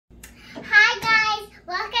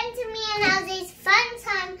welcome to me and Alzay's fun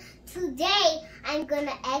time. Today I'm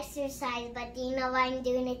gonna exercise, but do you know why I'm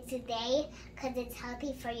doing it today? Because it's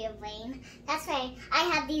healthy for your brain. That's right. I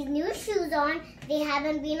have these new shoes on. They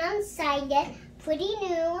haven't been on side yet. Pretty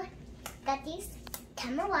new. Got these.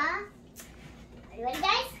 Camera. Are you ready,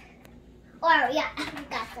 guys? Or yeah, I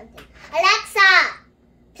got something. Alexa,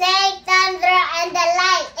 play Thunder and the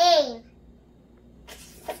Lightning.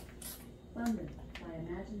 Thunder by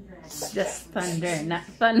Imagine Dragons. Just thunder, not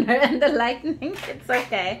thunder and the lightning. It's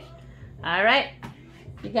okay. All right.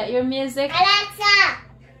 You got your music? Alexa.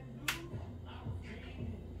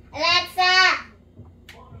 Alexa.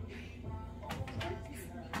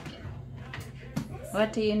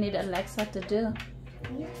 What do you need Alexa to do?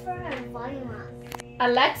 For her volume up.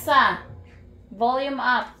 Alexa, volume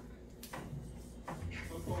up.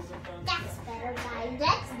 That's better, guys.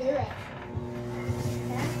 Let's do it.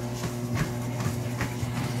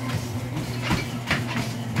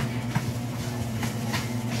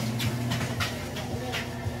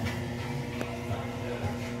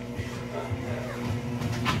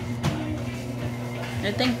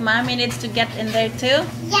 You think mommy needs to get in there too?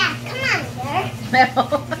 Yeah, come on, girl. No.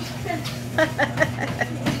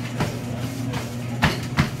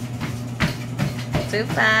 Too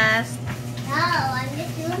fast. No, I'm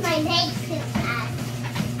just doing my legs too fast.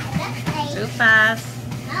 That's Too fast.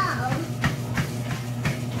 No.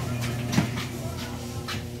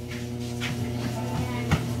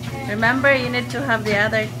 Remember, you need to have the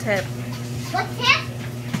other tip. What tip?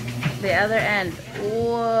 The other end.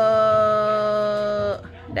 Whoa.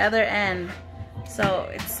 The other end. So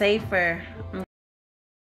it's safer.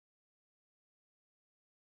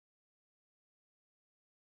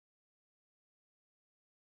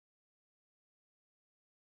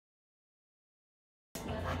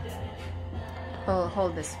 Oh,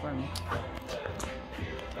 hold this for me.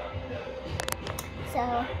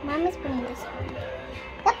 So, Mom is putting this on.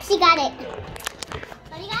 Yep, she got it.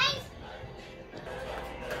 Ready, guys?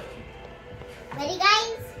 Ready,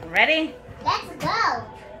 guys? Ready? Let's go.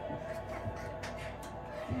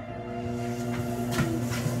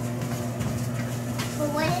 But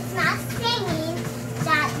when it's not singing,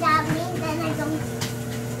 that means then I don't.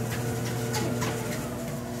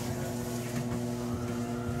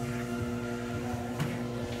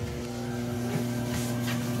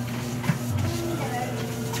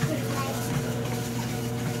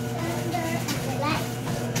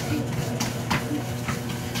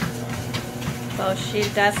 So she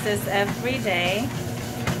does this every day.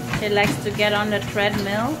 She likes to get on the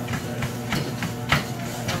treadmill.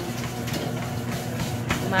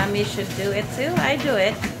 So mommy should do it too. I do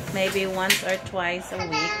it maybe once or twice a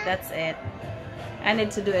week. That's it. I need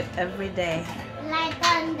to do it every day. Like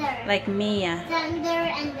thunder. Like Mia. Thunder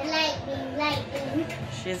and the lightning.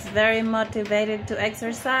 She's very motivated to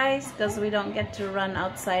exercise because we don't get to run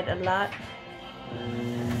outside a lot.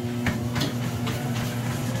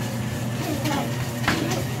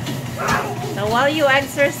 So while you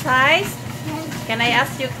exercise, can I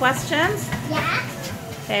ask you questions? Yeah.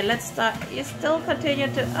 Okay, let's start. You still continue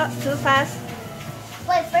to, too fast.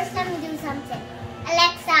 Wait, first let me do something.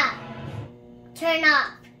 Alexa, turn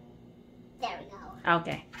off. There we go.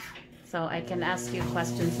 Okay, so I can ask you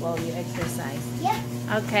questions while you exercise.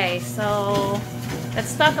 Yep. Okay, so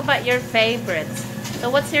let's talk about your favorites. So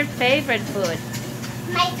what's your favorite food?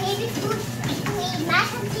 My favorite food is to eat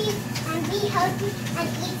mac and cheese and be healthy and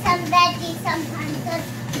eat some veggies sometimes. Because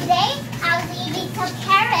today I'll be eating some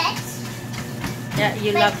carrots. Yeah,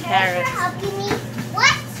 you My love carrots. Are helping me.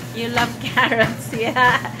 What? You love carrots,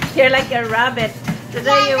 yeah. You're like a rabbit.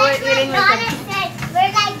 Today Yeah, you were that's eating what like Donna said.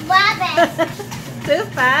 We're like rabbits. Too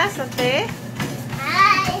fast, okay?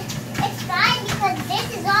 Hi. It's fine because this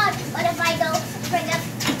is on. What if I don't forget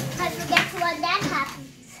to what that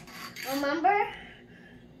happens? Remember?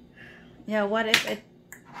 Yeah, what if it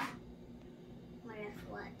What if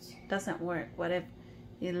what? doesn't work? What if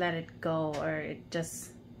you let it go or it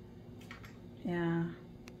just, yeah.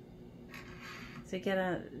 So you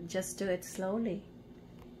gotta just do it slowly.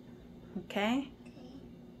 Okay?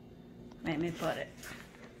 Let me put it.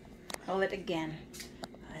 Hold it again.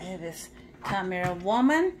 I have this camera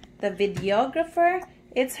woman, the videographer.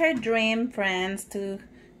 It's her dream, friends, to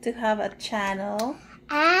have a channel.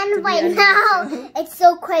 And right now, it's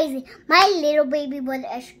so crazy. My little baby was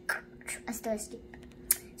still asleep.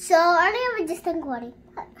 So earlier we just recording.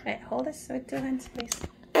 Wait, hold this with 2 hands, please.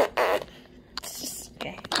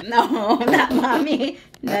 Okay. No, not mommy.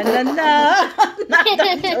 No, no, no. Not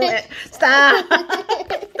gonna do it. Stop.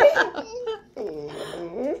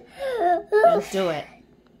 Don't do it.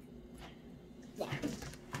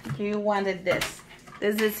 You wanted this.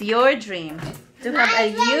 This is your dream. to have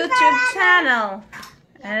a YouTube channel.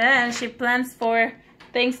 And then she plans for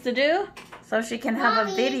things to do so she can have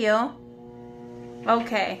a video.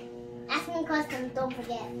 Okay. Ask me questions, don't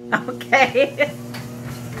forget. Okay.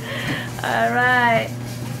 All right.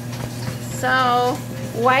 So,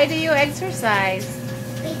 why do you exercise?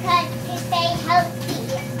 Because to stay healthy.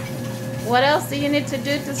 What else do you need to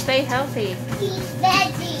do to stay healthy? Eat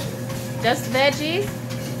veggies. Just veggies?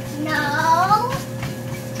 No.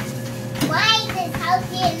 Why is this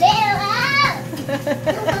healthy a little out?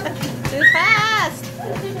 Too fast.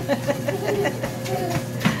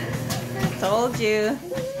 Told you.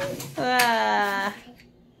 Ah.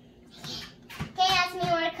 Okay, ask me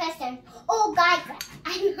one question. Oh, guys,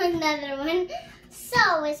 I know another one.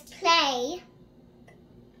 So is play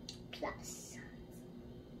plus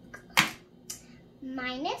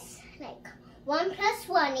minus, like 1 plus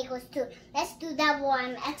 1 equals 2. Let's do that while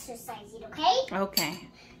I'm exercising, okay? Okay.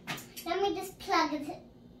 Let me just plug it.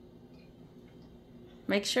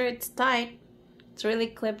 Make sure it's tight. It's really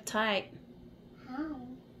clipped tight. Oh.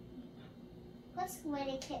 What's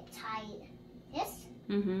really clipped tight? This?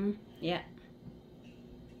 Mm-hmm. Yeah.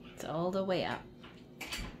 It's all the way up.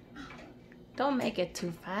 Don't make it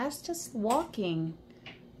too fast. Just walking.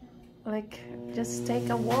 Like, just take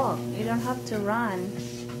a walk. You don't have to run.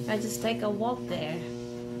 I just take a walk there.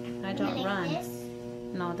 I don't like run. This?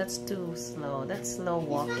 No, that's too slow. That's slow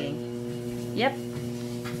walking. Yep.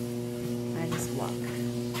 I just walk.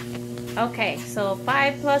 Okay, so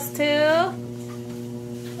 5 plus 2.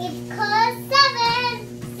 Equals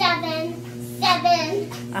 7. 7.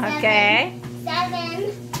 7. Okay.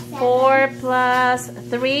 7. 4 plus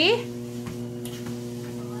 3.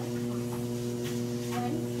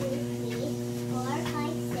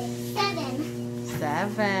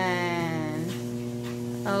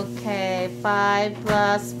 7. Okay, 5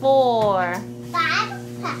 plus 4. 5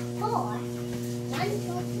 plus 4. 1,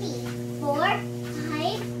 2, 3, 4, 5,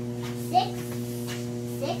 6,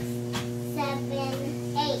 6,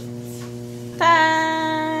 7, 8.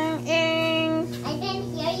 Tang-ing. I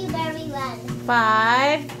didn't hear you very well.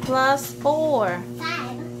 5 plus 4.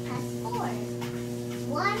 5 plus 4.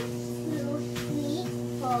 1, 2, 3,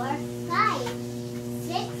 4, 5,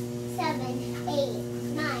 6, 7, 8,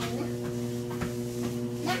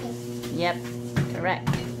 9. 9. Yep, correct.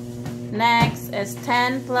 Next is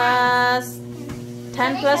 10 plus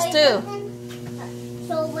 10 plus 2.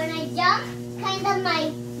 So when I jump, kind of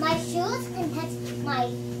my shoes can touch my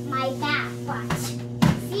back. Watch.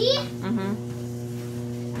 See? Mm-hmm.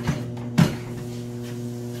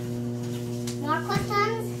 More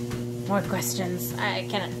questions? More questions. I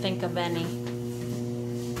cannot think of any.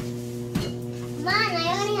 Come on, I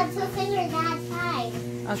only have 2 fingers. I have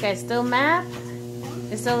 5. Okay, still math?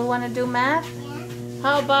 You still want to do math? Yeah.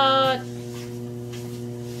 How about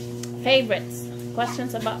favorites?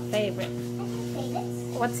 Questions about favorite.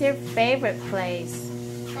 Favorites. What's your favorite place?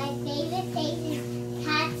 My favorite place is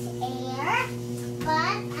Cat's Air,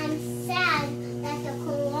 but I'm sad that the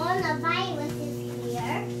coronavirus is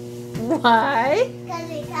here Why? because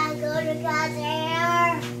we can't go to Cat's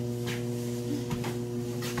Air.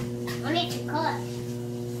 Only to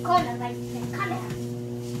coronavirus can come here.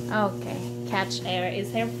 Okay, Catch Air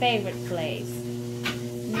is her favorite place.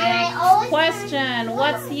 I Next always question.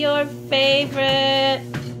 What's your favorite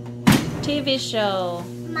TV show?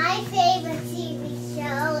 My favorite TV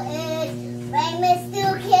show is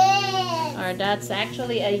Mr. Kid. Or that's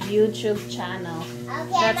actually a YouTube channel.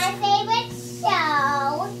 Okay, my favorite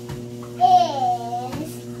show is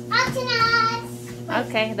Octonauts.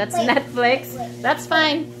 Okay, that's wait, Netflix. wait, That's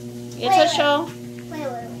fine. It's wait, a show. Wait.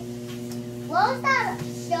 What was that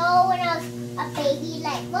show when I was a baby?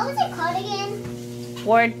 Like, what was it called again?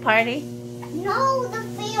 Word Party. No, the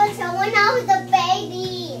favorite show when I was a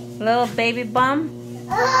baby. Little Baby Bum.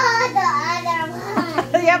 Oh, the other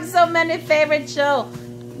one. You have so many favorite shows.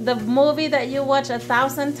 The movie that you watch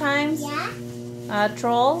 1,000 times. Yeah?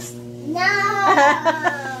 Trolls. No.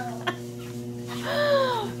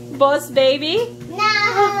 Boss Baby. No.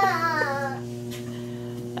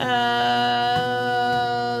 What Uh,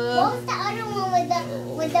 was the other one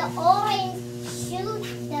with the orange shoe,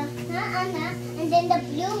 and then the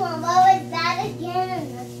blue one? What was that again?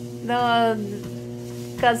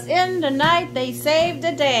 Cause in the night they saved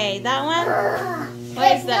the day. That one?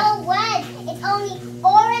 What is There's that? no red. It's only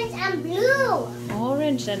orange and blue.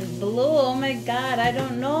 Orange and blue. Oh my God, I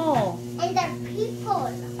don't know. And they're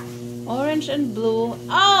people. Orange and blue.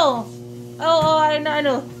 Oh, I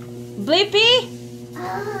know. Bleepy?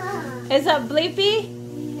 Is that Bleepy?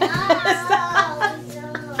 No.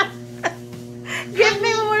 Give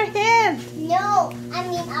me more hint. No, I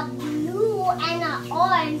mean a blue and an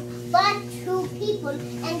orange, but 2 people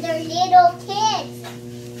and they're little kids.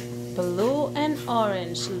 Blue and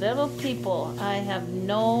orange, little people. I have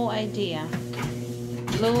no idea.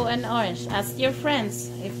 Blue and orange. Ask your friends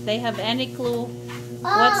if they have any clue.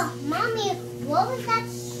 Oh, Mommy, what was that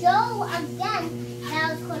show again?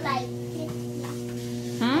 That was called like...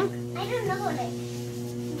 I don't know, like...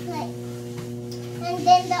 And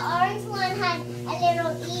then the orange one had a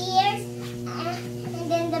little ears, and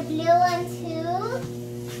then the blue one too,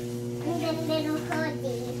 and then little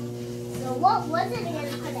hoodie. So what was it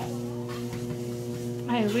again, Hoodie?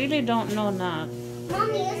 I really don't know now.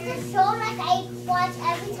 Mommy, is this show like I watch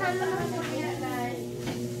every time I was a kid?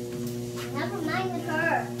 Never mind with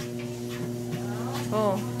her.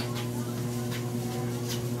 Oh.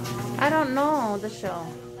 I don't know the show.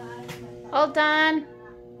 All done.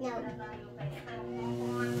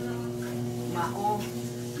 No.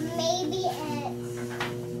 Maybe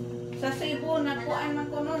it's... Sa Cebu, nakuan man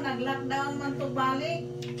ko no, nag-lockdown man to balik.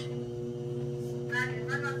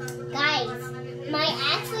 Guys, my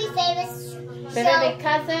actually favorite Favorite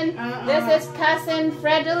cousin. This is cousin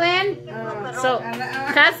Fredolyn. So,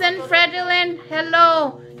 cousin Fredolyn,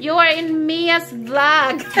 hello. You are in Mia's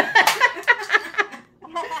vlog.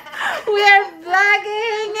 We are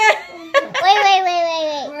vlogging. Wait.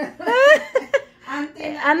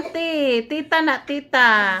 Auntie, tita na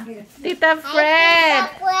tita. Tita Fred.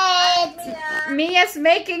 Mia's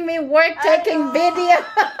making me work taking video.